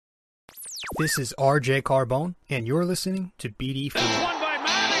This is RJ Carbone, and you're listening to BD4. One by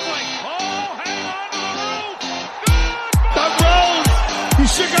Mattingly. Oh, hang on. The Rose. He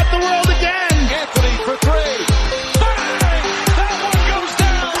shook up the world again. Anthony for three. Bang! That one goes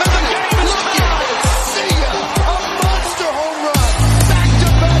down. And the game is tied. See ya. A monster home run.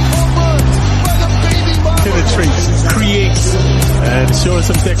 Back-to-back home runs by the baby Marlins. Penetrates, creates, and shows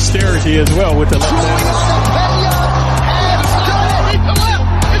some dexterity as well with the left hand.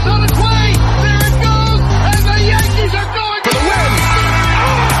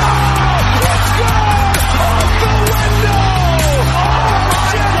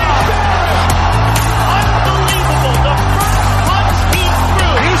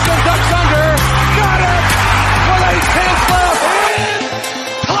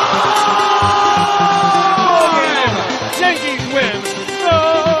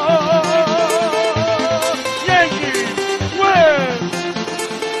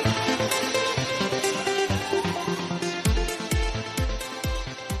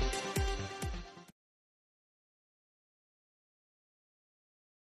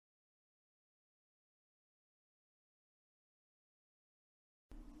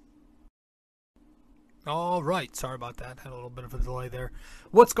 All right, sorry about that. Had a little bit of a delay there.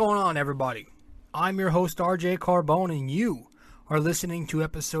 What's going on, everybody? I'm your host, RJ Carbone, and you are listening to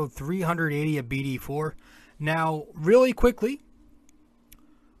episode 380 of BD4. Now, really quickly,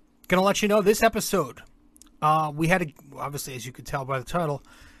 gonna let you know this episode, we had obviously, as you could tell by the title,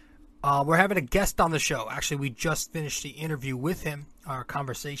 we're having a guest on the show. Actually, we just finished the interview with him, our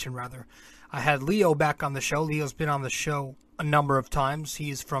conversation rather. I had Leo back on the show. Leo's been on the show a number of times.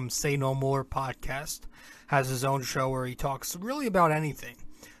 He's from Say No More podcast, has his own show where he talks really about anything,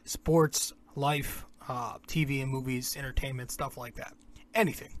 sports, life, TV and movies, entertainment, stuff like that,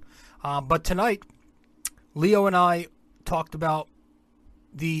 anything. But tonight, Leo and I talked about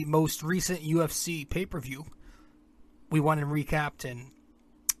the most recent UFC pay-per-view. We went and recapped and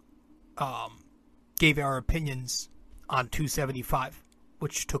gave our opinions on 275,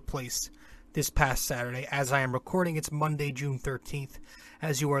 which took place this past Saturday. As I am recording, it's Monday, June 13th.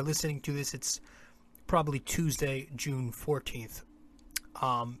 As you are listening to this, it's probably Tuesday, June 14th.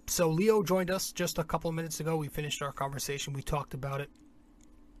 So Leo joined us just a couple of minutes ago. We finished our conversation. We talked about it.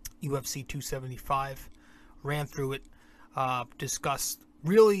 UFC 275. Ran through it. Discussed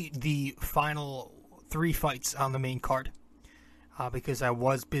really the final three fights on the main card. Because I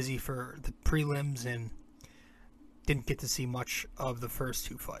was busy for the prelims and didn't get to see much of the first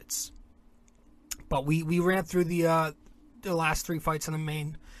two fights. But we ran through the last three fights on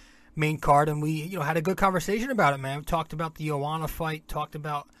the main card, and we had a good conversation about it, man. We talked about the Joanna fight, talked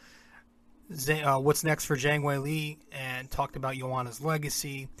about what's next for Zhang Weili, and talked about Joanna's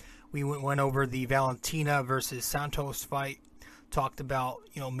legacy. We went over the Valentina versus Santos fight. Talked about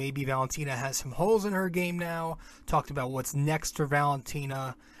maybe Valentina has some holes in her game now. Talked about what's next for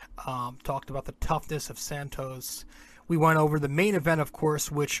Valentina. Talked about the toughness of Santos. We went over the main event, of course,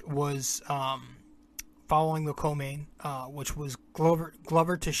 which was following the co-main, which was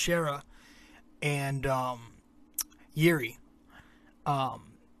Glover Teixeira and Yuri. And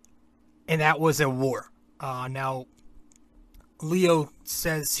that was a war. Now, Leo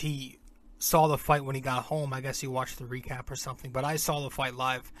says he saw the fight when he got home. I guess he watched the recap or something. But I saw the fight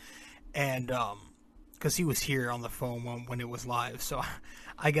live, and because he was here on the phone when it was live, so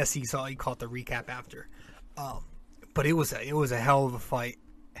I guess he caught the recap after. But it was a hell of a fight,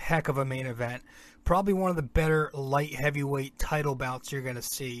 heck of a main event. Probably one of the better light heavyweight title bouts you're gonna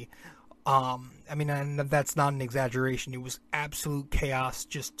see. And that's not an exaggeration. It was absolute chaos,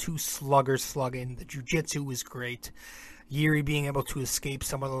 just two sluggers slugging. The jiu-jitsu was great. Yuri being able to escape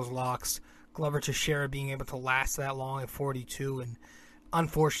some of those locks. Glover Teixeira being able to last that long at 42, and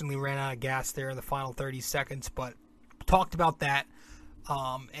unfortunately ran out of gas there in the final 30 seconds. But talked about that.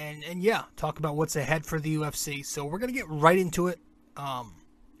 Talk about what's ahead for the UFC. So we're going to get right into it.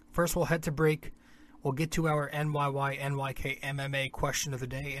 First, we'll head to break. We'll get to our NYY, NYK MMA question of the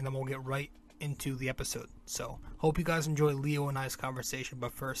day, and then we'll get right into the episode. So hope you guys enjoy Leo and I's conversation.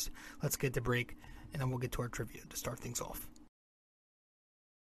 But first, let's get to break, and then we'll get to our trivia to start things off.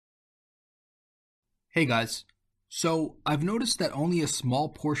 Hey guys, so I've noticed that only a small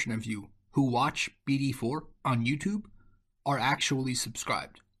portion of you who watch BD4 on YouTube are actually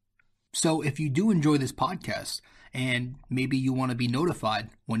subscribed. So if you do enjoy this podcast, and maybe you want to be notified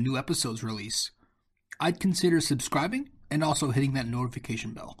when new episodes release, I'd consider subscribing and also hitting that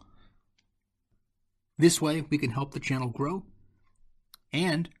notification bell. This way we can help the channel grow,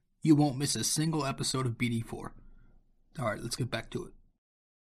 and you won't miss a single episode of BD4. Alright, let's get back to it.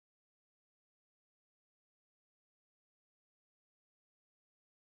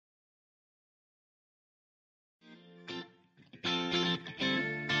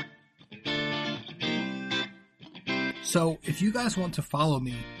 So if you guys want to follow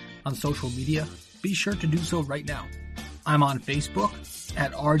me on social media, be sure to do so right now. I'm on Facebook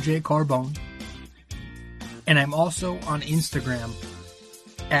at RJ Carbone, and I'm also on Instagram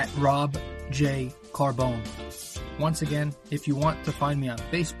at Rob J. Carbone. Once again, if you want to find me on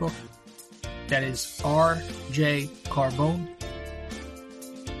Facebook, that is RJ Carbone.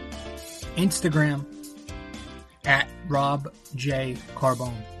 Instagram at Rob J.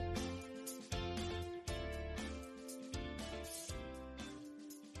 Carbone.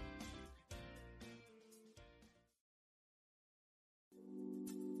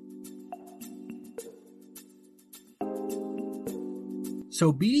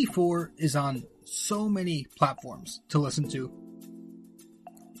 So BD4 is on so many platforms to listen to.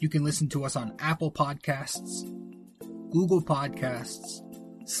 You can listen to us on Apple Podcasts, Google Podcasts,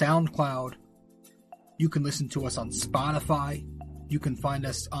 SoundCloud. You can listen to us on Spotify. You can find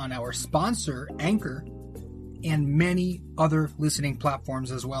us on our sponsor, Anchor, and many other listening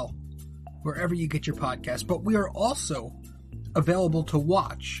platforms as well, wherever you get your podcast. But we are also available to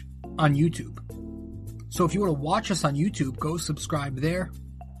watch on YouTube. So if you want to watch us on YouTube, go subscribe there.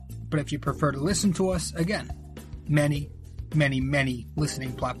 But if you prefer to listen to us, again, many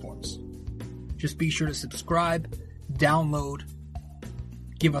listening platforms. Just be sure to subscribe, download,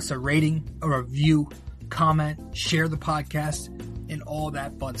 give us a rating, a review, comment, share the podcast, and all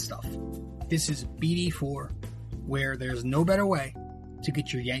that fun stuff. This is BD4, where there's no better way to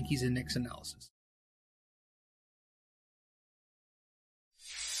get your Yankees and Knicks analysis.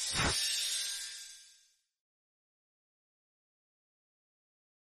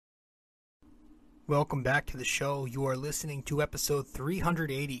 Welcome back to the show. You are listening to episode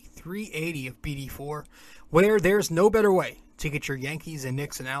 380 of BD4, where there's no better way to get your Yankees and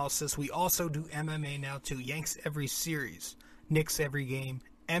Knicks analysis. We also do MMA now too. Yanks every series, Knicks every game,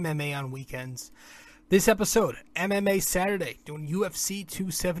 MMA on weekends. This episode, MMA Saturday, doing UFC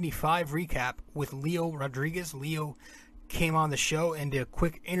 275 recap with Leo Rodriguez. Leo came on the show and did a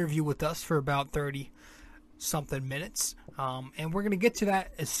quick interview with us for about 30-something minutes. And we're going to get to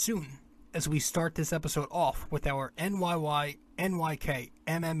that as soon as we start this episode off with our NYY NYK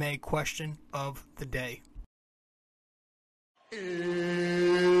MMA question of the day. It's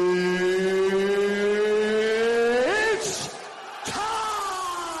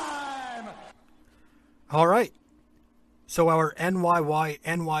time! All right. So our NYY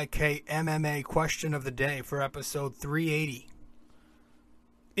NYK MMA question of the day for episode 380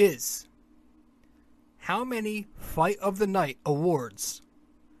 is: how many Fight of the Night awards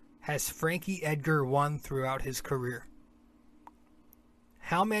has Frankie Edgar won throughout his career?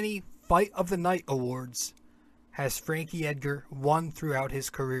 How many Fight of the Night awards has Frankie Edgar won throughout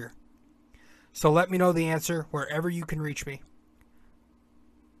his career? So let me know the answer wherever you can reach me.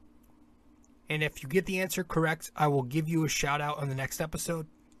 And if you get the answer correct, I will give you a shout out on the next episode.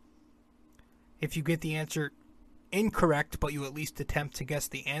 If you get the answer incorrect, but you at least attempt to guess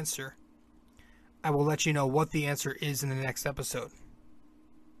the answer, I will let you know what the answer is in the next episode.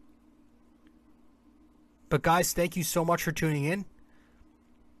 But guys, thank you so much for tuning in.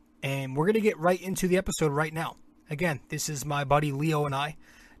 And we're going to get right into the episode right now. Again, this is my buddy Leo and I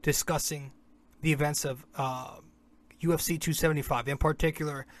discussing the events of UFC 275. In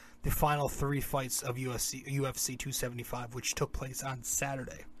particular, the final 3 fights of UFC 275, which took place on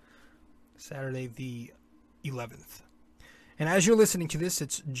Saturday the 11th. And as you're listening to this,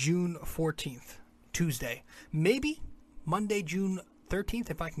 it's June 14th, Tuesday. Maybe Monday, June 13th,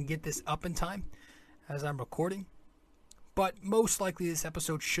 if I can get this up in time as I'm recording. But most likely this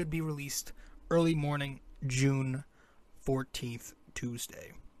episode should be released early morning, June 14th,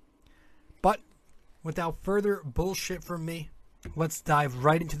 Tuesday. But without further bullshit from me, let's dive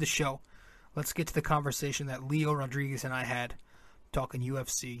right into the show. Let's get to the conversation that Leo Rodriguez and I had talking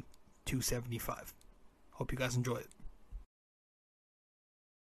UFC 275. Hope you guys enjoy it.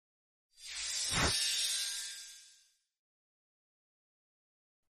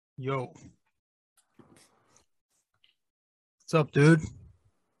 Yo. What's up, dude?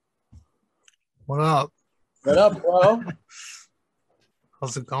 What up? What up, bro?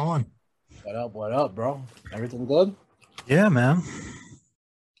 How's it going? What up, bro? Everything good? Yeah, man.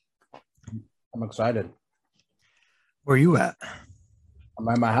 I'm excited. Where you at? I'm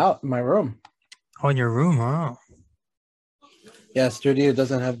at my house, my room. Oh, in your room, huh? Yeah, studio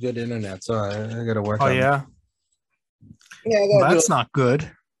doesn't have good internet, so I gotta work on it. Yeah? Yeah, I Well, gotta that's not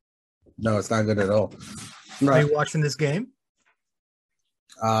good. No, it's not good at all. Are Right. you watching this game?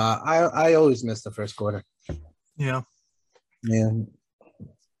 I always miss the first quarter. Yeah. Yeah.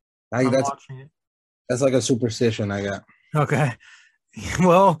 I'm That's watching it. that's like a superstition I got. Okay.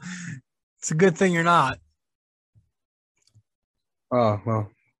 Well, it's a good thing you're not. Oh well,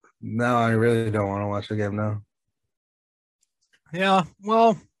 now I really don't want to watch the game now. Yeah,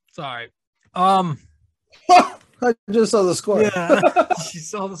 well, it's all right. I just saw the score. Yeah, she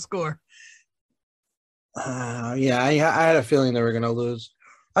saw the score. Yeah, I had a feeling they were gonna lose.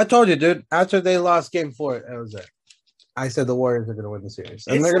 I told you, dude. After they lost Game 4, that was it. I said the Warriors are gonna win the series,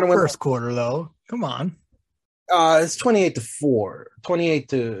 and It's they're the gonna win. first quarter, though. Come on. It's 28-4, 28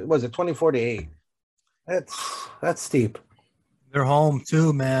 to was it 24-8? That's steep. They're home,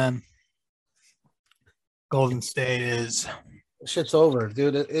 too, man. Golden State is. Shit's over,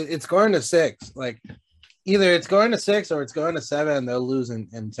 dude. It's going to 6. Like, either it's going to 6 or it's going to 7, and they'll lose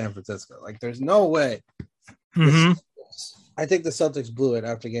in San Francisco. Like, there's no way. Mm-hmm. I think the Celtics blew it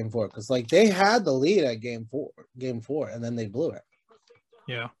after Game 4 because, like, they had the lead at Game 4, and then they blew it.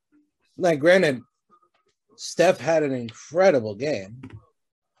 Yeah. Like, granted, Steph had an incredible game,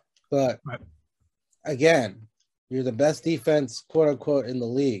 but again, you're the best defense, quote unquote, in the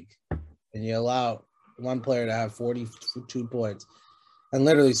league, and you allow one player to have 42 points and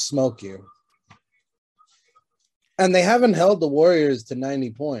literally smoke you. And they haven't held the Warriors to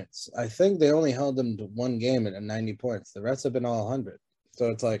 90 points. I think they only held them to one game at 90 points. The rest have been all 100. So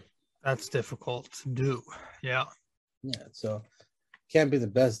it's like that's difficult to do. Yeah. Yeah. So can't be the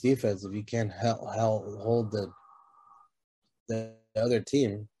best defense if you can't hold the other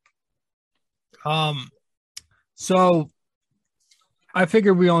team. So I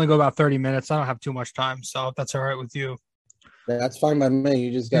figured we only go about 30 minutes. I don't have too much time, so if that's all right with you. That's fine by me.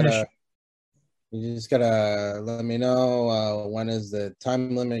 You just gotta let me know when is the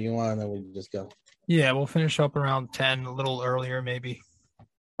time limit you want, and then we can just go. Yeah, we'll finish up around 10, a little earlier maybe.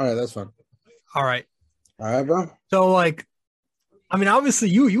 All right, that's fine. All right. All right, bro. So, like, I mean, obviously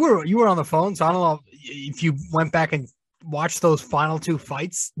you were on the phone, so I don't know if you went back and watched those final two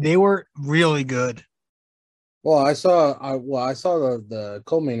fights. They were really good. Well, I saw the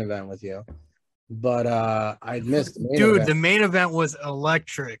co-main event with you, but I missed the main event. The main event was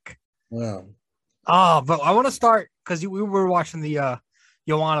electric. Yeah. But I want to start because we were watching the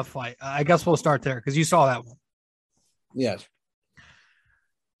Joanna fight. I guess we'll start there because you saw that one. Yes.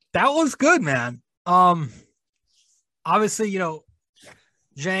 That was good, man. Obviously, Zhang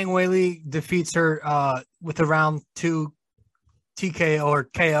Weili defeats her with a round 2 TKO or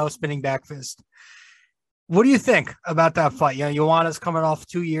KO spinning back fist. What do you think about that fight? Joanna's coming off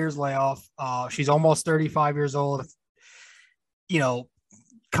 2 years layoff. She's almost 35 years old.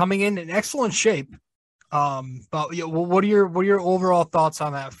 Coming in excellent shape. But what are your overall thoughts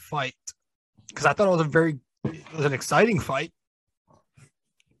on that fight? Because I thought it was an exciting fight.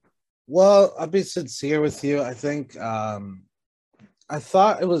 Well, I'll be sincere with you. I think I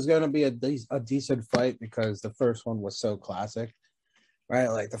thought it was going to be a decent fight because the first one was so classic, right?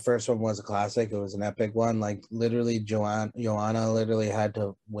 Like the first one was a classic. It was an epic one. Like literally, Joanna literally had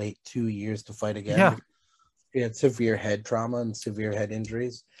to wait 2 years to fight again. Yeah. She had severe head trauma and severe head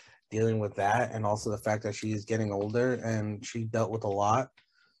injuries, dealing with that, and also the fact that she is getting older and she dealt with a lot.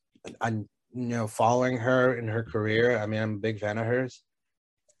 I'm following her in her career. I mean, I'm a big fan of hers.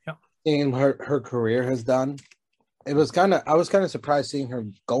 Yeah. Seeing her career has done. I was kind of surprised seeing her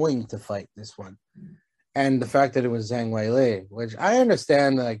going to fight this one. And the fact that it was Zhang Weili, which I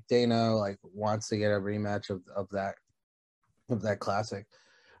understand, like Dana wants to get a rematch of that classic.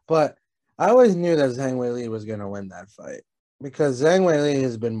 But I always knew that Zhang Weili was going to win that fight because Zhang Weili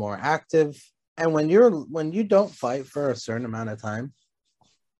has been more active. And when you don't fight for a certain amount of time,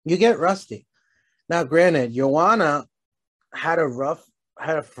 you get rusty. Now, granted, Joanna had a rough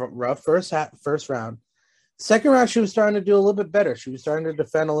first round. Second round, she was starting to do a little bit better. She was starting to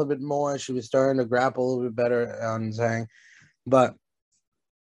defend a little bit more. She was starting to grapple a little bit better on Zhang. But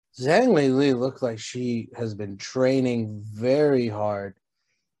Zhang Weili looked like she has been training very hard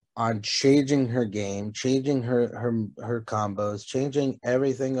on changing her game, changing her combos, changing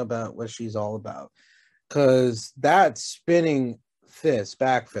everything about what she's all about. Because that spinning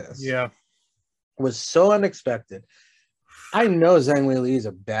back fist, was so unexpected. I know Zhang Weili is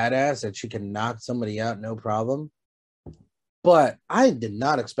a badass that she can knock somebody out no problem, but I did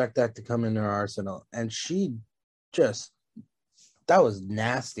not expect that to come in her arsenal. And that was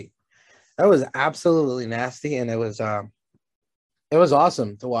nasty. That was absolutely nasty, and it was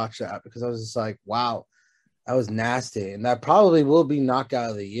awesome to watch that because I was just like, wow, that was nasty, and that probably will be knockout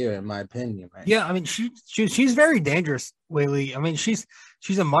of the year in my opinion. Right? Yeah, I mean she's very dangerous, Weili. I mean she's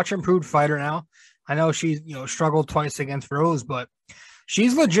a much improved fighter now. I know she's struggled twice against Rose, but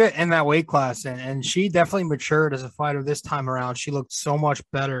she's legit in that weight class, and she definitely matured as a fighter this time around. She looked so much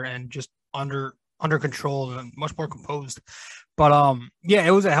better and just under control and much more composed. But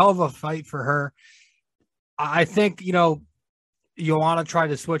it was a hell of a fight for her. I think Joanna tried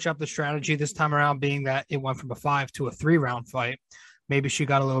to switch up the strategy this time around, being that it went from a 5 to a 3-round fight. Maybe she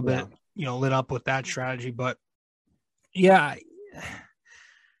got a little bit, lit up with that strategy. But yeah,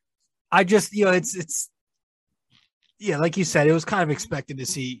 I just, it's like you said, it was kind of expected to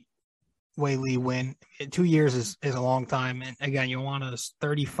see Wei Li win. 2 years is a long time. And again, Joanna's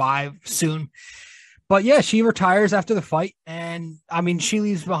 35 soon. But yeah, she retires after the fight. And I mean, she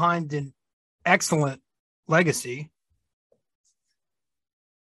leaves behind an excellent legacy.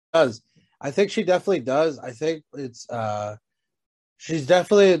 Does. I think she definitely does. I think it's she's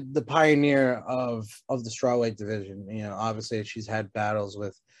definitely the pioneer of the strawweight division. Obviously she's had battles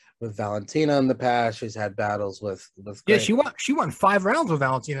with Valentina in the past. She's had battles with she won 5 rounds with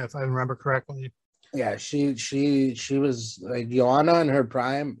Valentina, if I remember correctly. Yeah, she was like Joanna in her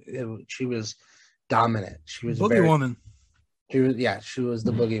prime. She was dominant. She was boogie woman. She was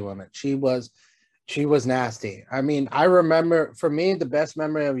the boogie woman. She was nasty. I mean, I remember, for me, the best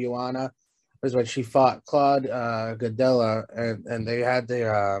memory of Joanna was when she fought Claude Gadelha, and they had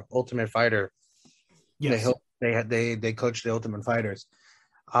the Ultimate Fighter. Yes, they coached the Ultimate Fighters.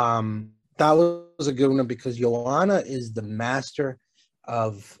 That was a good one because Joanna is the master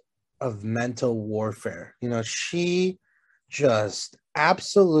of mental warfare. She just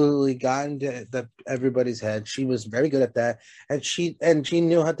absolutely got into everybody's head. She was very good at that, and she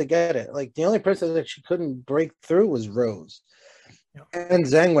knew how to get it. Like, the only person that she couldn't break through was Rose, and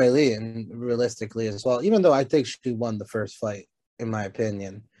Zhang Weili, and realistically as well. Even though I think she won the first fight, in my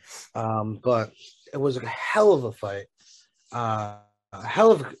opinion, but it was a hell of a fight, a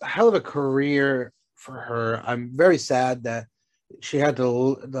hell of a career for her. I'm very sad that she had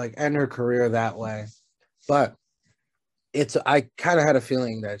to end her career that way, but I kind of had a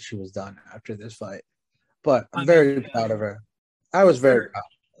feeling that she was done after this fight, but I'm very proud of her. I was very proud.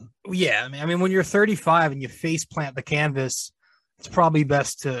 Yeah, I mean, when you're 35 and you face plant the canvas, it's probably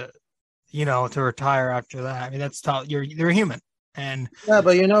best to retire after that. I mean, that's tough. You're human, and yeah,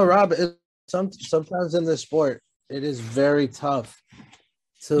 but Rob, sometimes in this sport, it is very tough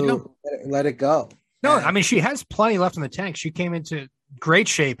to let it go. No, I mean, she has plenty left in the tank. She came into great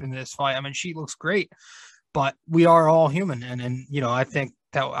shape in this fight. I mean, she looks great. But we are all human, and I think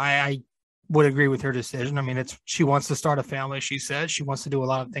that I would agree with her decision. I mean, she wants to start a family. She says she wants to do a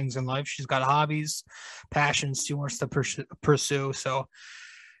lot of things in life. She's got hobbies, passions she wants to pursue. So,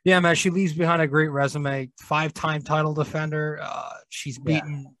 yeah, man, she leaves behind a great resume. 5-time title defender. She's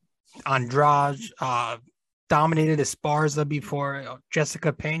beaten Andrade, dominated Esparza before.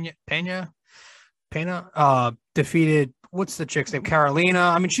 Jessica Pena, defeated, what's the chick's name? Carolina.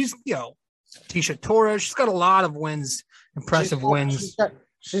 I mean, she's Tisha Torres. She's got a lot of wins, impressive wins.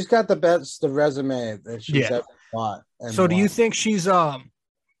 She's got the resume that she's ever fought. So do you think she's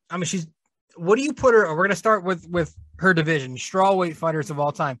what do you put her? We're gonna start with her division, strawweight fighters of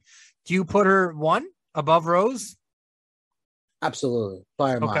all time. Do you put her 1 above Rose? Absolutely,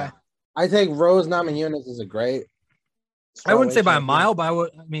 by a mile. I think Rose Namajunas is a great. I wouldn't say by a mile,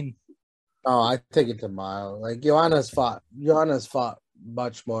 but Oh, I think it's a mile. Like, Joanna's fought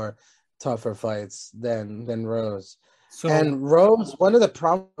much more tougher fights than Rose. And Rose, one of the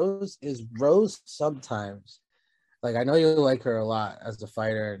problems is Rose sometimes, like, I know you like her a lot as a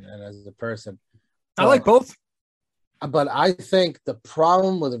fighter and as a person. I like both. But I think the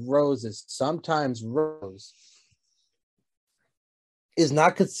problem with Rose is sometimes Rose is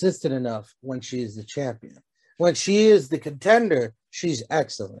not consistent enough when she is the champion. When she is the contender, she's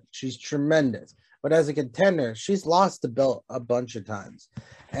excellent. She's tremendous. But as a contender, she's lost the belt a bunch of times.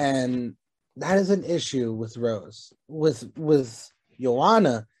 And that is an issue with Rose. With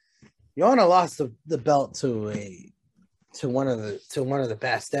Joanna lost the belt to one of the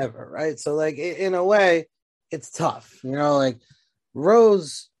best ever, right? So, like, in a way, it's tough. Like,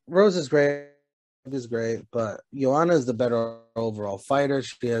 Rose is great. Is great, but Joanna is the better overall fighter.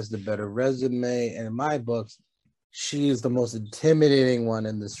 She has the better resume, and in my books, she is the most intimidating one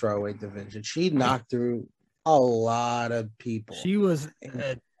in the strawweight division. She knocked through a lot of people. She was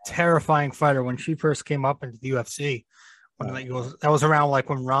a terrifying fighter when she first came up into the UFC. That was around like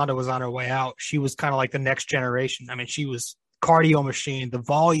when Ronda was on her way out. She was kind of like the next generation. I mean, she was cardio machine, the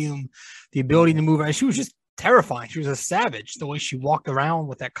volume, the ability to move. And she was just terrifying. She was a savage the way she walked around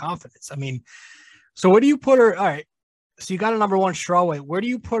with that confidence. I mean, so where do you put her? All right. So you got a number 1 strawweight. Where do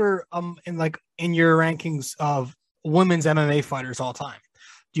you put her in your rankings of women's MMA fighters all time?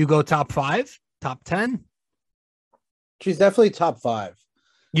 Do you go top 5, top 10? She's definitely top 5.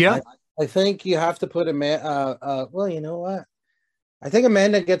 Yeah. I think you have to put Amanda. Well, you know what? I think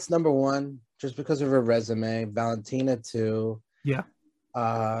Amanda gets number 1 just because of her resume. Valentina 2. Yeah.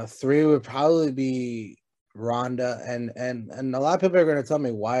 3 would probably be Ronda, and a lot of people are going to tell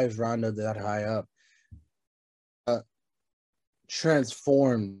me, why is Ronda that high up?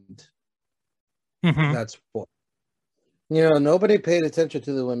 Transformed Mhm. that sport. You know, nobody paid attention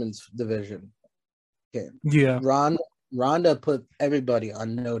to the women's division. Okay. Yeah. Ronda put everybody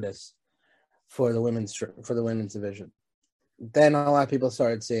on notice for the women's division. Then a lot of people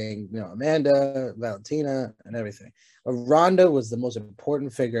started seeing, you know, Amanda, Valentina, and everything. But Ronda was the most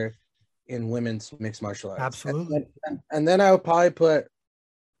important figure in women's mixed martial arts. Absolutely. And then I would probably put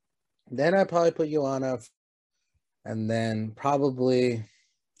Joanna, and then probably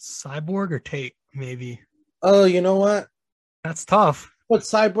Cyborg or Tate, maybe. Oh, you know what? That's tough. Put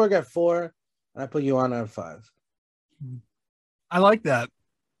Cyborg at 4, and I put Joanna at 5. I like that.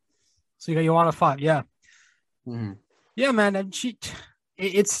 So you want a 5, yeah. Mm-hmm. Yeah, man. And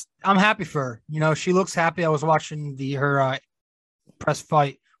I'm happy for her. You know, she looks happy. I was watching her press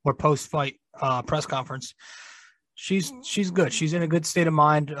fight or post fight press conference. She's good. She's in a good state of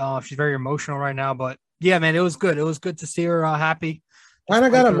mind. She's very emotional right now, but yeah, man, it was good. It was good to see her happy. I kind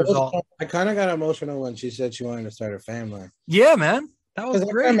of got emotional when she said she wanted to start a family. Yeah, man, that was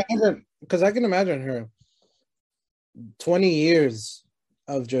great. Because I can imagine her 20 years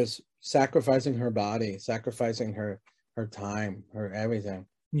of just sacrificing her body, sacrificing her time, her everything.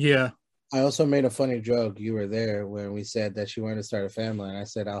 Yeah. I also made a funny joke. You were there when we said that she wanted to start a family, and I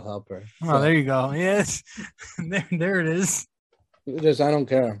said I'll help her. Oh, there you go. Yes, there it is. Just I don't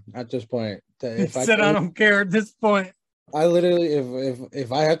care at this point. If I don't care at this point. I literally,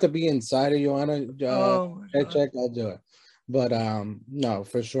 if I have to be inside of Joanna check, I'll do it. But no,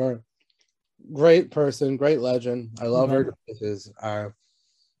 for sure, great person, great legend. I love her.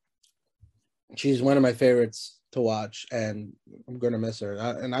 She's one of my favorites to watch, and I'm gonna miss her.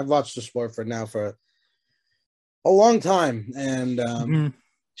 And I've watched the sport for a long time, and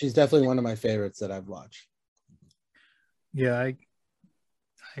she's definitely one of my favorites that I've watched. Yeah, I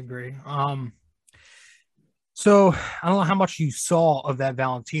agree. So I don't know how much you saw of that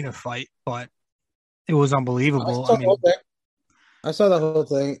Valentina fight, but it was unbelievable. I saw the whole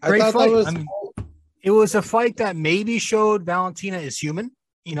thing. Great fight. It was a fight that maybe showed Valentina is human.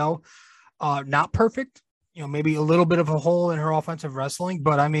 You know, not perfect. You know, maybe a little bit of a hole in her offensive wrestling,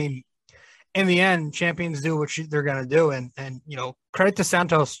 but I mean, in the end, champions do what they're going to do. And, you know, credit to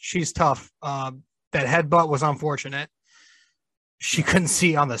Santos. She's tough. That headbutt was unfortunate. She couldn't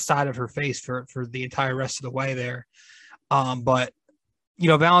see on the side of her face for the entire rest of the way there. But, you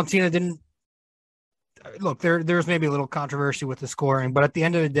know, Valentina didn't look, there's maybe a little controversy with the scoring, but at the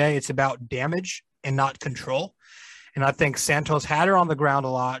end of the day, it's about damage and not control. And I think Santos had her on the ground a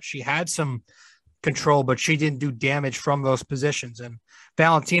lot. She had some control, but she didn't do damage from those positions. And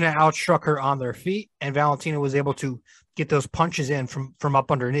Valentina outstruck her on their feet, and Valentina was able to get those punches in from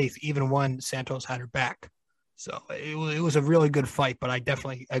up underneath, even when Santos had her back. So it was a really good fight, but I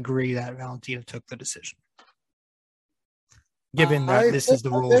definitely agree that Valentina took the decision. Given that this is the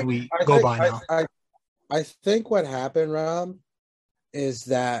rules we go by now. I think what happened, Rob, is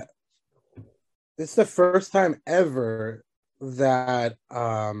that it's the first time ever that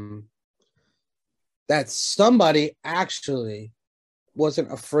that somebody actually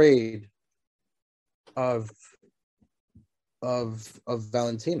wasn't afraid of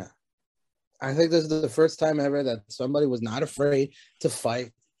Valentina. I think this is the first time ever that somebody was not afraid to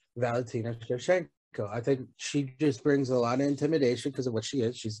fight Valentina Shevchenko. I think she just brings a lot of intimidation because of what she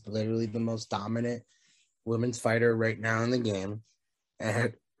is. She's literally the most dominant women's fighter right now in the game,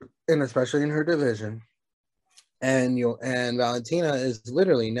 and especially in her division. And Valentina is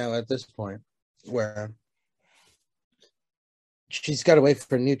literally now at this point where she's got to wait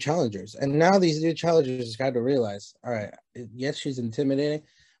for new challengers. And now these new challengers got to realize, all right, yes, she's intimidating,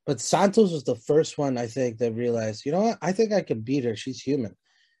 but Santos was the first one, I think, that realized, you know what, I think I can beat her. She's human.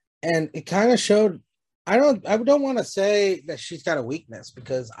 And it kind of showed, I don't want to say that she's got a weakness,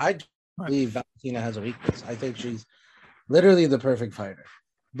 because I believe Valentina has a weakness. I think she's literally the perfect fighter.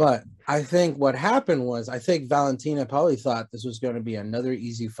 But I think what happened was, I think Valentina probably thought this was going to be another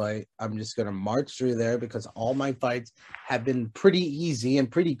easy fight. I'm just going to march through there because all my fights have been pretty easy and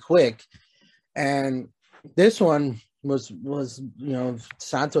pretty quick. And this one was you know,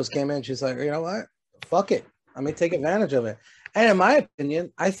 Santos came in. She's like, you know what? Fuck it. I'm going to take advantage of it. And in my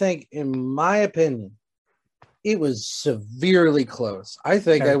opinion, it was severely close. I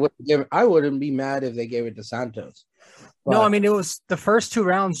think I wouldn't be mad if they gave it to Santos. But, no, I mean, it was the first two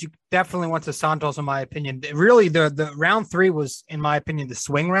rounds. You definitely went to Santos, in my opinion. Really, the round 3 was, in my opinion, the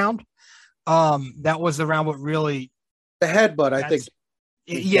swing round. That was the round what really the headbutt. I think,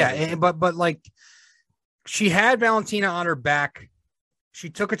 yeah, but like, she had Valentina on her back. She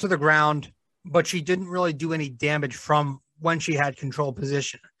took it to the ground. but she didn't really do any damage from when she had control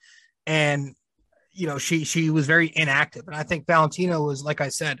position. And, she was very inactive. And I think Valentina was, like I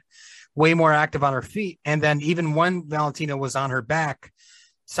said, way more active on her feet. And then even when Valentina was on her back,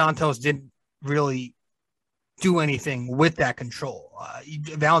 Santos didn't really do anything with that control.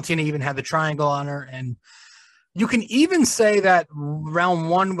 Valentina even had the triangle on her. And you can even say that round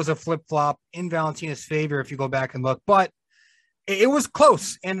one was a flip-flop in Valentina's favor if you go back and look. But it was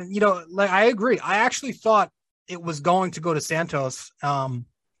close. And, I agree. I actually thought it was going to go to Santos.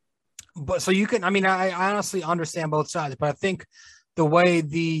 But so you can, I honestly understand both sides, but I think the way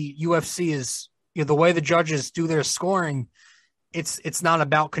the UFC is, the way the judges do their scoring, it's not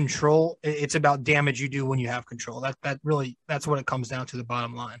about control. It's about damage you do when you have control. That's what it comes down to, the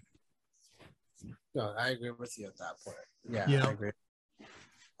bottom line. No, I agree with you at that point. Yeah. I agree.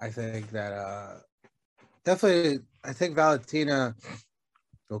 I think that definitely, I think Valentina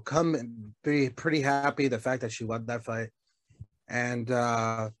will come and be pretty happy the fact that she won that fight. And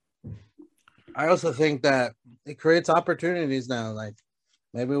I also think that it creates opportunities now. Like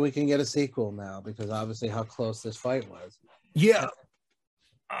maybe we can get a sequel now because obviously how close this fight was. Yeah.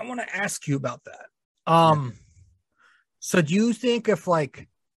 I want to ask you about that. So do you think if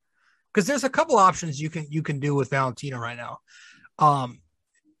because there's a couple options you can do with Valentina right now.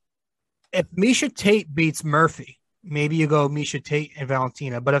 If Miesha Tate beats Murphy, maybe you go Miesha Tate and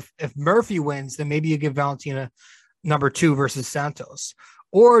Valentina. But if Murphy wins, then maybe you give Valentina number 2 versus Santos.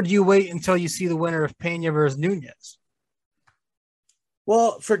 Or do you wait until you see the winner of Pena versus Nunes?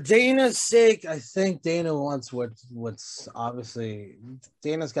 Well, for Dana's sake, I think Dana wants what's obviously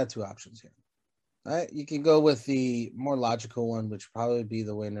Dana's got 2 options here. Right? You can go with the more logical one, which would probably be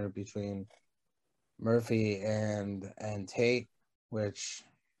the winner between Murphy and Tate, which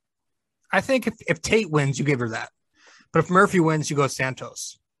I think if Tate wins, you give her that. But if Murphy wins, you go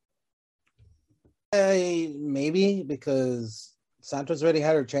Santos. Maybe because Santos already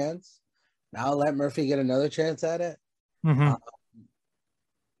had her chance. Now let Murphy get another chance at it. Mm-hmm.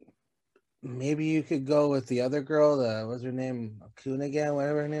 Maybe you could go with the other girl. What's her name? Kunigan,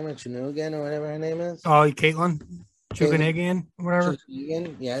 whatever her name is. Chanugan or whatever her name is. Oh, Caitlin? Chuganigan, whatever.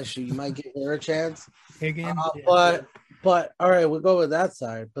 Yeah, you might give her a chance. Again. But all right, we'll go with that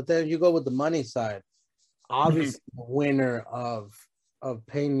side. But then you go with the money side. Obviously, the winner of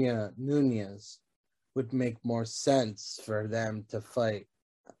Pena Nunes would make more sense for them to fight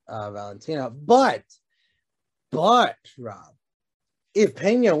Valentina. But Rob, if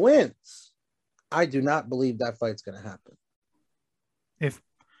Pena wins, I do not believe that fight's going to happen.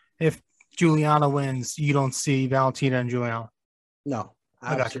 If Juliana wins, you don't see Valentina and Juliana? No.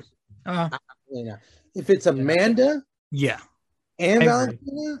 I got you. Absolutely not. If it's Amanda and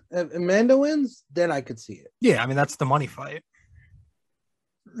Valentina, if Amanda wins, then I could see it. Yeah, that's the money fight.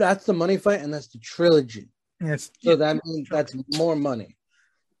 That's the money fight, and that's the trilogy. So that means that's more money.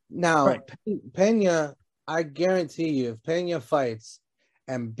 Now, right. Pena, I guarantee you, if Pena fights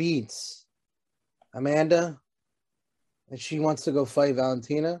and beats Amanda, and she wants to go fight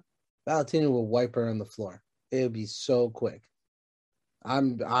Valentina will wipe her on the floor. It would be so quick.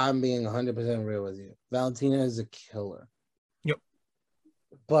 I'm being 100% real with you. Valentina is a killer. Yep.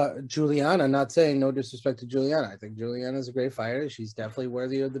 But Juliana, not saying no disrespect to Juliana. I think Juliana is a great fighter. She's definitely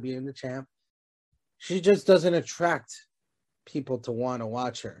worthy of being the champ. She just doesn't attract people to want to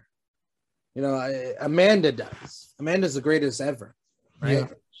watch her. Amanda does. Amanda's the greatest ever, right?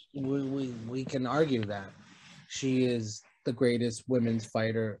 Yeah. We can argue that. She is the greatest women's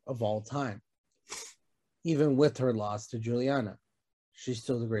fighter of all time. Even with her loss to Juliana, she's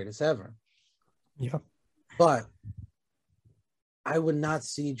still the greatest ever. Yeah. But I would not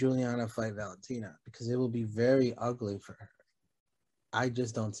see Juliana fight Valentina because it will be very ugly for her. I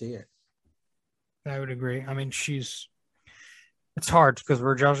just don't see it. I would agree. It's hard because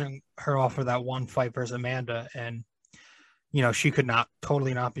we're judging her off of that one fight versus Amanda, and she could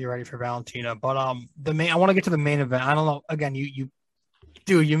totally not be ready for Valentina. But I want to get to the main event. I don't know. Again,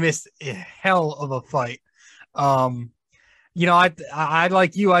 you missed a hell of a fight. I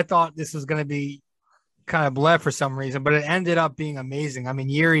like you. I thought this was going to be kind of bleh for some reason, but it ended up being amazing.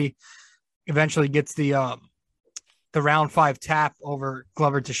 Yuri eventually gets the round 5 tap over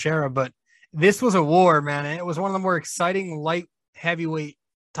Glover Teixeira, but this was a war, man. And it was one of the more exciting light heavyweight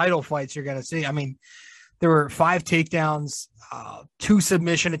title fights you're going to see. There were 5 takedowns, 2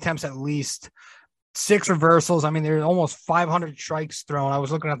 submission attempts at least, 6 reversals. There were almost 500 strikes thrown. I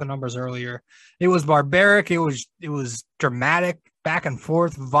was looking at the numbers earlier. It was barbaric. It was dramatic, back and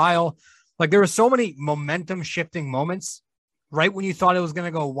forth, vile. There were so many momentum shifting moments. Right when you thought it was going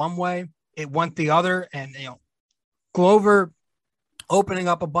to go one way, it went the other. And, Glover opening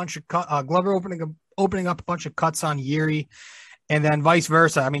up a bunch of Glover opening up a bunch of cuts on Yuri, and then vice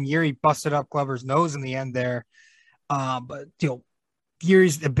versa. I mean, Yuri busted up Glover's nose in the end there, but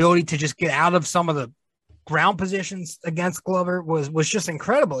Yuri's ability to just get out of some of the ground positions against Glover was just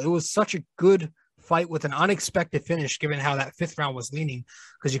incredible. It was such a good fight with an unexpected finish, given how that 5th round was leaning,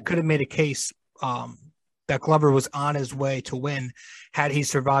 because you could have made a case that Glover was on his way to win had he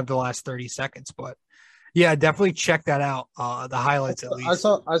survived the last 30 seconds. But yeah, definitely check that out. The highlights at least. I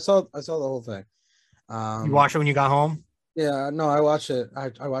saw the whole thing. You watched it when you got home? Yeah, no, I watched it.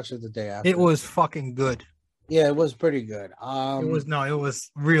 I watched it the day after. It was fucking good. Yeah, it was pretty good. It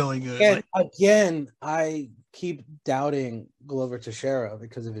was really good. And again, I keep doubting Glover Teixeira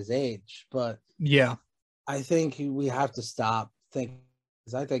because of his age, but yeah, I think we have to stop thinking.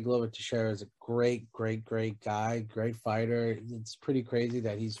 Because I think Glover Teixeira is a great guy, great fighter. It's pretty crazy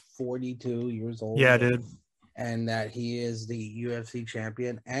that he's 42 years old. Yeah, dude. And that he is the UFC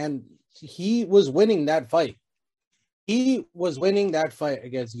champion. And he was winning that fight. He was winning that fight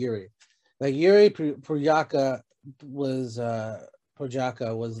against Yuri. Like Yuri Prochazka was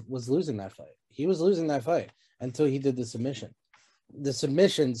losing that fight. He was losing that fight until he did the submission. The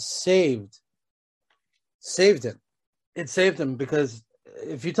submission saved him. It saved him because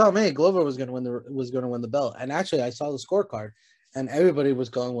if you tell me Glover was going to win the belt, and actually I saw the scorecard, and everybody was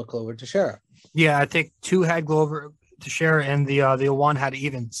going with Glover Teixeira. Yeah, I think 2 had Glover Teixeira, and the 1 had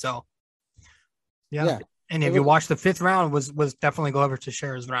even. So, yeah. And if you watch the 5th round, was definitely Glover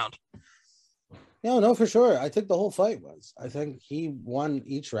Teixeira's round. No, for sure. I think the whole fight was. I think he won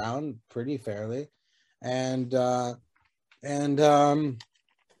each round pretty fairly, and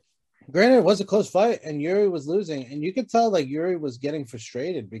granted, it was a close fight, and Yuri was losing, and you could tell like Yuri was getting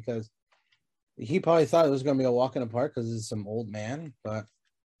frustrated because he probably thought it was going to be a walk in the park because he's some old man. But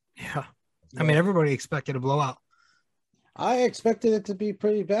yeah, I mean, everybody expected a blowout. I expected it to be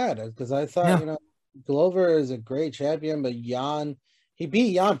pretty bad because I thought Glover is a great champion, but he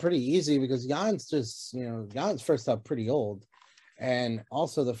beat Jan pretty easy because Jan's just Jan's first up pretty old, and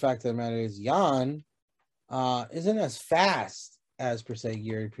also the fact of the matter is Jan isn't as fast as per se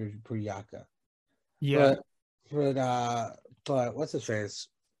Yuri Prochazka. Yeah. But what's his face?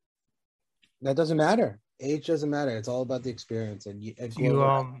 That doesn't matter. Age doesn't matter. It's all about the experience. And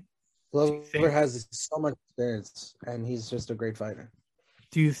Glover has so much experience, and he's just a great fighter.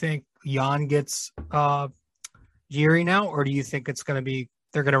 Do you think Jan gets Yuri now, or do you think it's going to be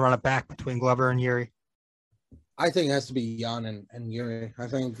they're going to run it back between Glover and Yuri? I think it has to be Jan and Yuri. I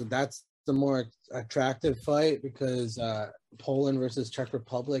think that's the more attractive fight because Poland versus Czech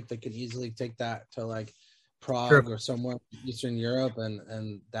Republic, they could easily take that to like Prague or somewhere in Eastern Europe,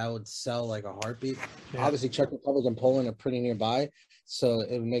 and that would sell like a heartbeat. Yeah. Obviously, Czech Republic and Poland are pretty nearby, so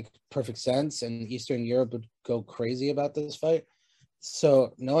it would make perfect sense, and Eastern Europe would go crazy about this fight.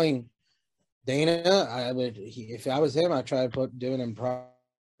 So knowing Dana, if I was him, I'd try to do it in Prague,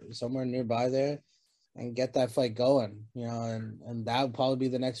 somewhere nearby there, and get that fight going, and that would probably be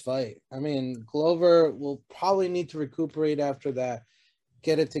the next fight. I mean, Glover will probably need to recuperate after that,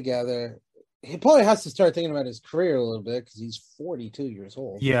 get it together. He probably has to start thinking about his career a little bit because he's 42 years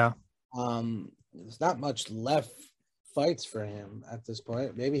old. Yeah. There's not much left fights for him at this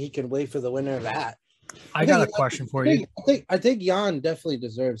point. Maybe he can wait for the winner of that. I got a question for you. I think Jan definitely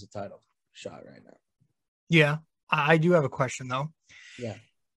deserves a title shot right now. Yeah. I do have a question, though. Yeah.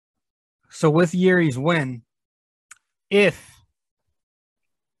 So with Yuri's win, if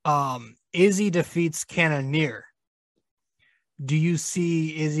Izzy defeats Cannonier, do you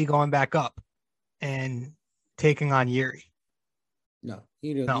see Izzy going back up and taking on Yuri? No,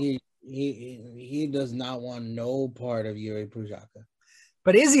 he does not want no part of Yuri Prochazka.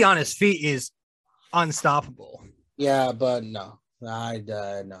 But Izzy on his feet is unstoppable. Yeah, but no.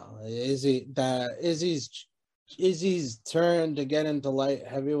 No. Izzy's turn to get into light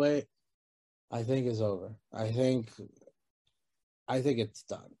heavyweight, I think, is over. I think it's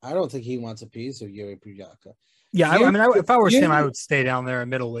done. I don't think he wants a piece of Yuri Prochazka. Yeah, if I were him, I would stay down there at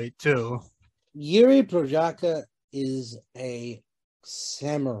middleweight too. Yuri Prochazka is a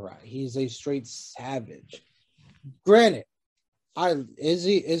samurai. He's a straight savage. Granted,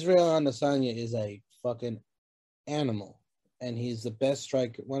 Israel Adesanya is a fucking animal, and he's the best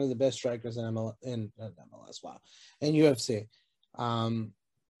striker, one of the best strikers in MLS. Wow, and UFC.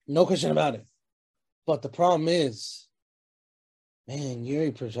 No question about it. But the problem is, man,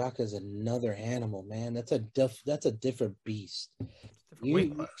 Yuri Prochazka is another animal, man. That's a different beast.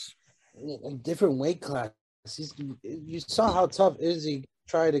 Different weight class. You saw how tough Izzy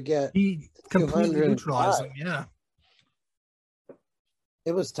tried to get. He completely neutralized him. Yeah,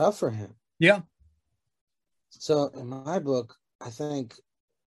 it was tough for him. Yeah. So in my book, I think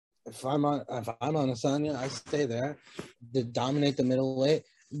if I'm on Asanya, I stay there to dominate the middleweight.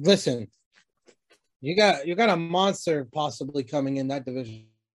 Listen, you got a monster possibly coming in that division.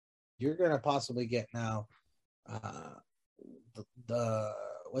 You're gonna possibly get now the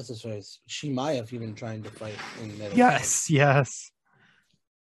what's his face? Shimaev even trying to fight in the middle. Yes.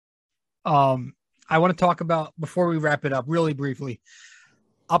 I want to talk about, before we wrap it up really briefly,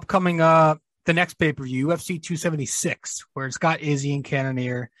 upcoming the next pay-per-view, UFC 276, where it's got Izzy and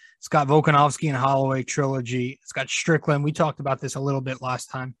Cannonier, it's got Volkanovski and Holloway trilogy, it's got Strickland. We talked about this a little bit last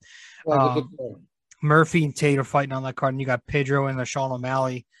time. Murphy and Tate are fighting on that card, and you got Pedro and Sean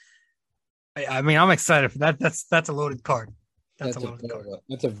O'Malley. I mean, I'm excited for that. That's a loaded card. That's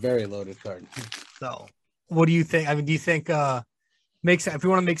a very loaded card. So, what do you think? I mean, do you think if you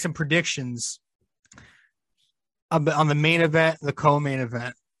want to make some predictions on the main event, the co-main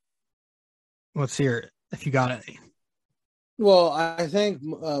event, let's hear it if you got any. Well, I think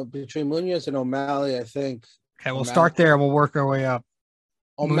between Munoz and O'Malley, okay, we'll start there and we'll work our way up.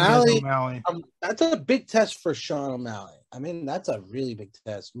 O'Malley. That's a big test for Sean O'Malley. I mean, that's a really big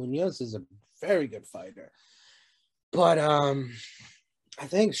test. Munoz is a very good fighter. But I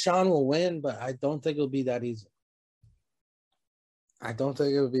think Sean will win, but I don't think it'll be that easy.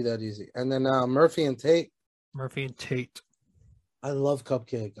 And then Murphy and Tate. I love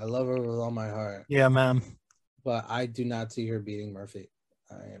Cupcake. I love her with all my heart. Yeah, man. But I do not see her beating Murphy.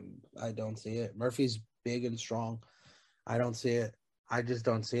 I don't see it. Murphy's big and strong. I don't see it. I just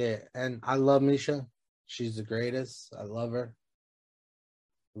don't see it. And I love Misha. She's the greatest. I love her.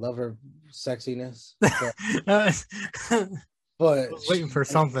 Love her sexiness. But I was waiting for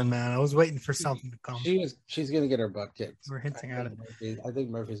something, man. I was waiting for something to come. She's gonna get her butt kicked. We're hinting at it. I think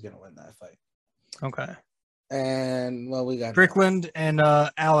Murphy's gonna win that fight. Okay. And we got Strickland and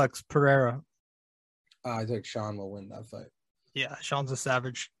Alex Pereira. I think Sean will win that fight. Yeah, Sean's a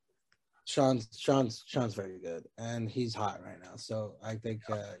savage. Sean's very good, and he's hot right now. So I think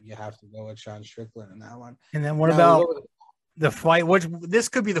you have to go with Sean Strickland in that one. And then what about the fight? This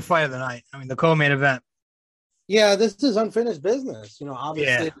could be the fight of the night. I mean, the co-main event. Yeah, this is unfinished business.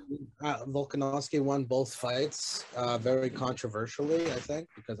 Obviously, Volkanovski won both fights very controversially, I think,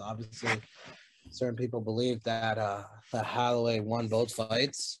 because obviously certain people believe that Holloway won both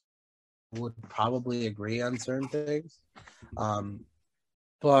fights. Would probably agree on certain things.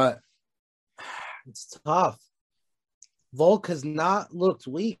 But it's tough. Volk has not looked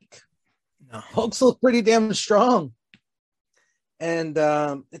weak. No. Volk's looked pretty damn strong. And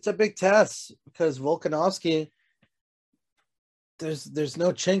it's a big test because Volkanovski, there's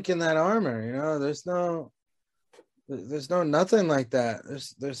no chink in that armor, there's no nothing like that.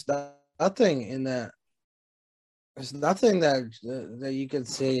 There's nothing in that. There's nothing that you can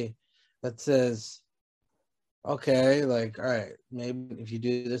see that says, okay, like, all right, maybe if you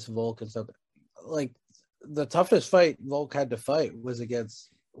do this, Volk and stuff. Like the toughest fight Volk had to fight was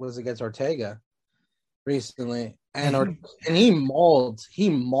against Ortega recently, and he mauled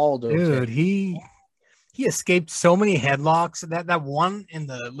Ortega. Dude, he escaped so many headlocks. That one in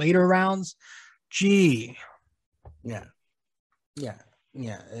the later rounds, gee. Yeah,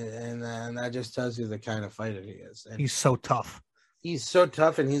 and that just tells you the kind of fighter he is. And he's so tough. He's so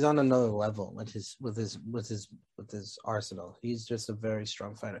tough, and he's on another level with his arsenal. He's just a very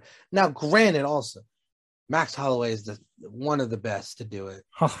strong fighter. Now, granted, also Max Holloway is one of the best to do it.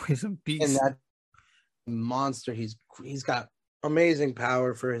 Oh, he's a beast. And that monster, he's got amazing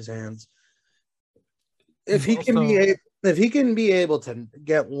power for his hands. If he can be able to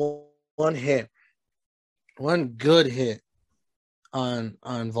get one hit, one good hit on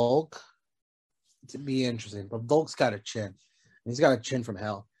Volk, it'd be interesting. But Volk's got a chin. He's got a chin from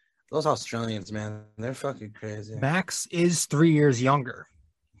hell. Those Australians, man, they're fucking crazy. Max is 3 years younger,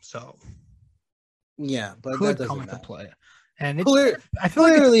 so yeah, but could that come into play. And I feel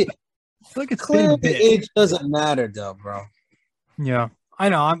like it's clearly the age doesn't matter, though, bro. Yeah, I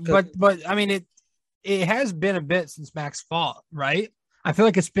know, but I mean it has been a bit since Max fought, right? I feel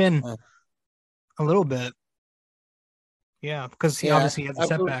like it's been a little bit. Yeah, because he obviously had the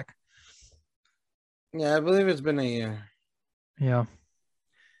setback. Yeah, I believe it's been a year. Yeah.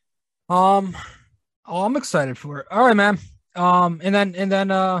 I'm excited for it. All right, man. And then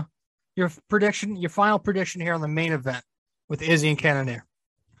your final prediction here on the main event with Izzy and Cannonier.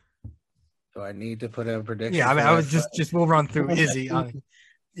 Do I need to put a prediction? Yeah, I mean, I was just we'll run through Izzy.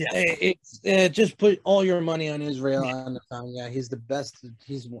 Yeah, just put all your money on Israel on the pound. Yeah, he's the best.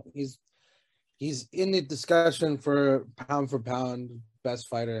 He's in the discussion for pound best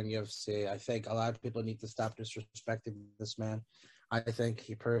fighter in UFC. I think a lot of people need to stop disrespecting this man. I think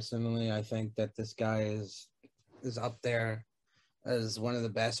that this guy is up there. as one of the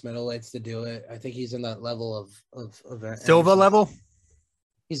best middleweights to do it. I think he's in that level of Silva level.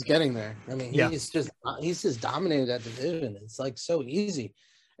 He's getting there. I mean, Yeah. he's just dominated that division. It's like so easy,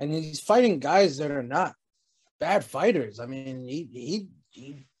 and he's fighting guys that are not bad fighters. I mean, he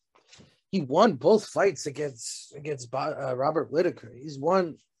won both fights against Robert Whittaker. He's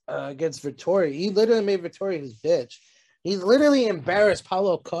won against Vittori. He literally made Vittori his bitch. He's literally embarrassed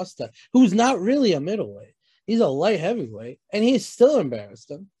Paulo Costa, who's not really a middleweight. He's a light heavyweight, and he still embarrassed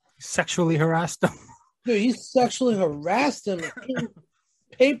him. Sexually harassed him. Dude, he sexually harassed him in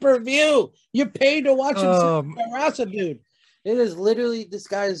pay-per-view. You're paid to watch him sexually harass a dude. It is literally, this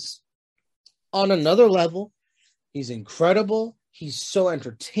guy's on another level. He's incredible. He's so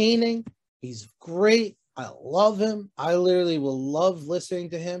entertaining. He's great. I love him. I literally will love listening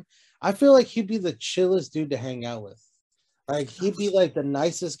to him. I feel like he'd be the chillest dude to hang out with. Like, he'd be like the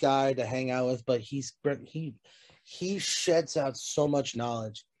nicest guy to hang out with, but he sheds out so much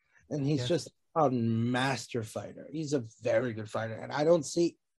knowledge, and he's just a master fighter. He's a very good fighter, and I don't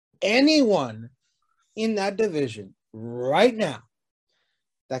see anyone in that division right now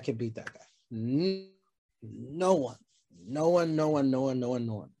that can beat that guy. No one.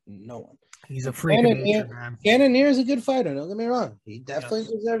 He's a freak of nature, man. Cannonier is a good fighter. Don't get me wrong. He definitely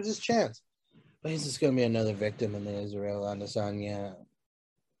deserves his chance. But he's just going to be another victim in the Israel Adesanya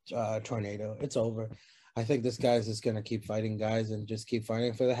tornado. It's over. I think this guy's just going to keep fighting guys and just keep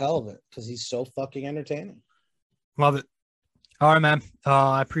fighting for the hell of it because he's so fucking entertaining. Love it. All right, man.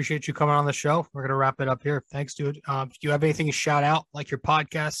 I appreciate you coming on the show. We're going to wrap it up here. Thanks, dude. Do you have anything to shout out, like your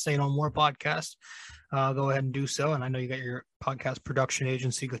podcast, Say No More podcast? Go ahead and do so. And I know you got your podcast production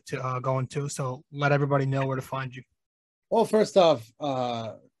agency going too. So let everybody know where to find you. Well, first off,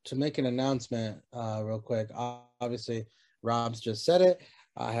 to make an announcement real quick, obviously, Rob's just said it.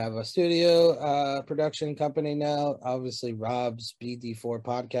 I have a studio production company now. Obviously, Rob's BD4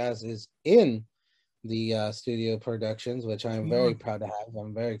 podcast is in the studio productions, which I'm very proud to have.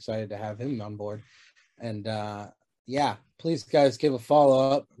 I'm very excited to have him on board. And yeah, please, guys, give a follow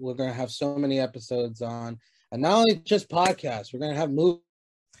up. We're going to have so many episodes on, and not only just podcasts, we're going to have movies.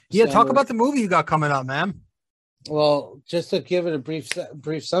 Yeah, talk about the movie you got coming up, man. Well, just to give it a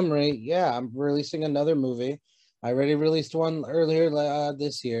brief summary, yeah, I'm releasing another movie. I already released one earlier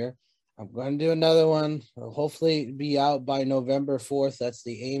this year. I'm going to do another one. It'll hopefully be out by November 4th. That's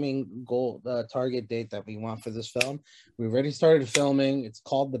the aiming goal, target date that we want for this film. We already started filming. It's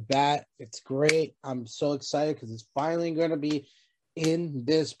called The Bat. It's great. I'm so excited because it's finally going to be in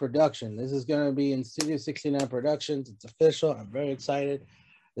this production. This is going to be in Studio 69 Productions. It's official. I'm very excited.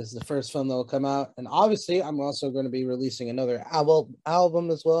 This is the first film that will come out. And obviously, I'm also going to be releasing another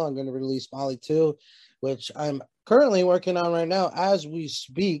album as well. I'm going to release Molly 2, which I'm currently working on right now as we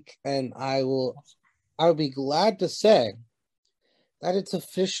speak. And I'll be glad to say that it's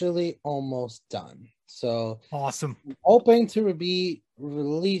officially almost done. So awesome. I'm hoping to be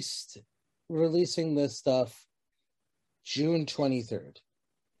releasing this stuff June 23rd.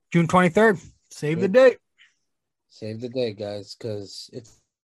 June 23rd. Save the date. Save the date, guys, because it's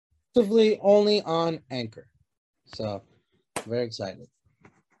only on Anchor. So very excited.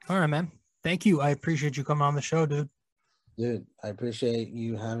 All right, man. Thank you. I appreciate you coming on the show, dude. Dude, I appreciate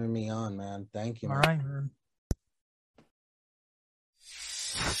you having me on, man. Thank you. All man. right, man.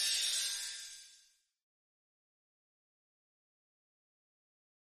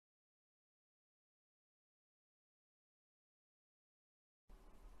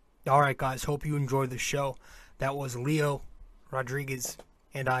 All right, guys. Hope you enjoyed the show. That was Leo Rodriguez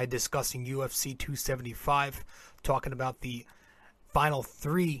and I discussing UFC 275, talking about the final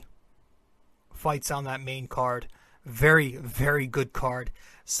 3 fights on that main card. Very, very good card.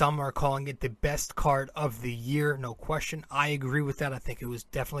 Some are calling it the best card of the year, no question. I agree with that. I think it was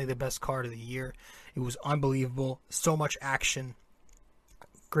definitely the best card of the year. It was unbelievable. So much action.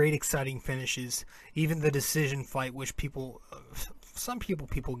 Great, exciting finishes. Even the decision fight, which some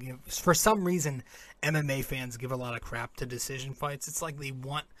people give, for some reason, MMA fans give a lot of crap to decision fights. It's like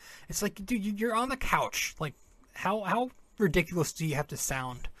it's like, dude, you're on the couch. Like, how ridiculous do you have to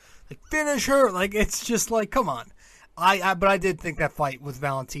sound? Like, finish her. Like, it's just like, come on. But I did think that fight with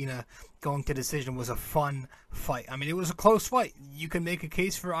Valentina going to decision was a fun fight. I mean, it was a close fight. You can make a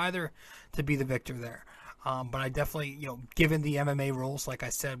case for either to be the victor there. But I definitely, given the MMA rules, like I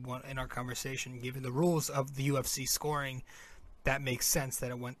said in our conversation, given the rules of the UFC scoring, that makes sense that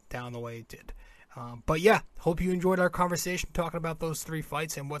it went down the way it did. But yeah, hope you enjoyed our conversation talking about those 3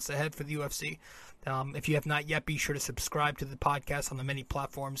 fights and what's ahead for the UFC. If you have not yet, be sure to subscribe to the podcast on the many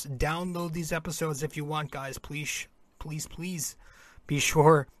platforms. Download these episodes if you want, guys. Please be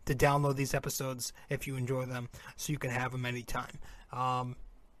sure to download these episodes if you enjoy them so you can have them anytime. And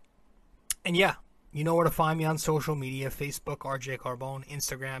yeah, you know where to find me on social media: Facebook, RJ Carbone;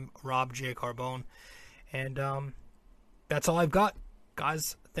 Instagram, Rob J. Carbone. And that's all I've got.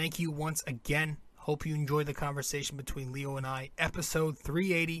 Guys, thank you once again. Hope you enjoyed the conversation between Leo and I. Episode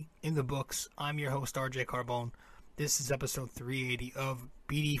 380 in the books. I'm your host, RJ Carbone. This is episode 380 of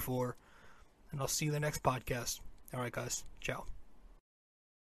BD4. And I'll see you in the next podcast. All right, guys. Ciao.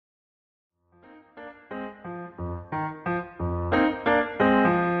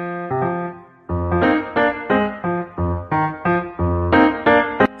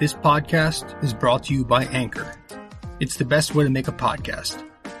 This podcast is brought to you by Anchor. It's the best way to make a podcast.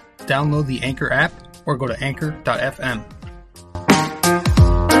 Download the Anchor app or go to anchor.fm.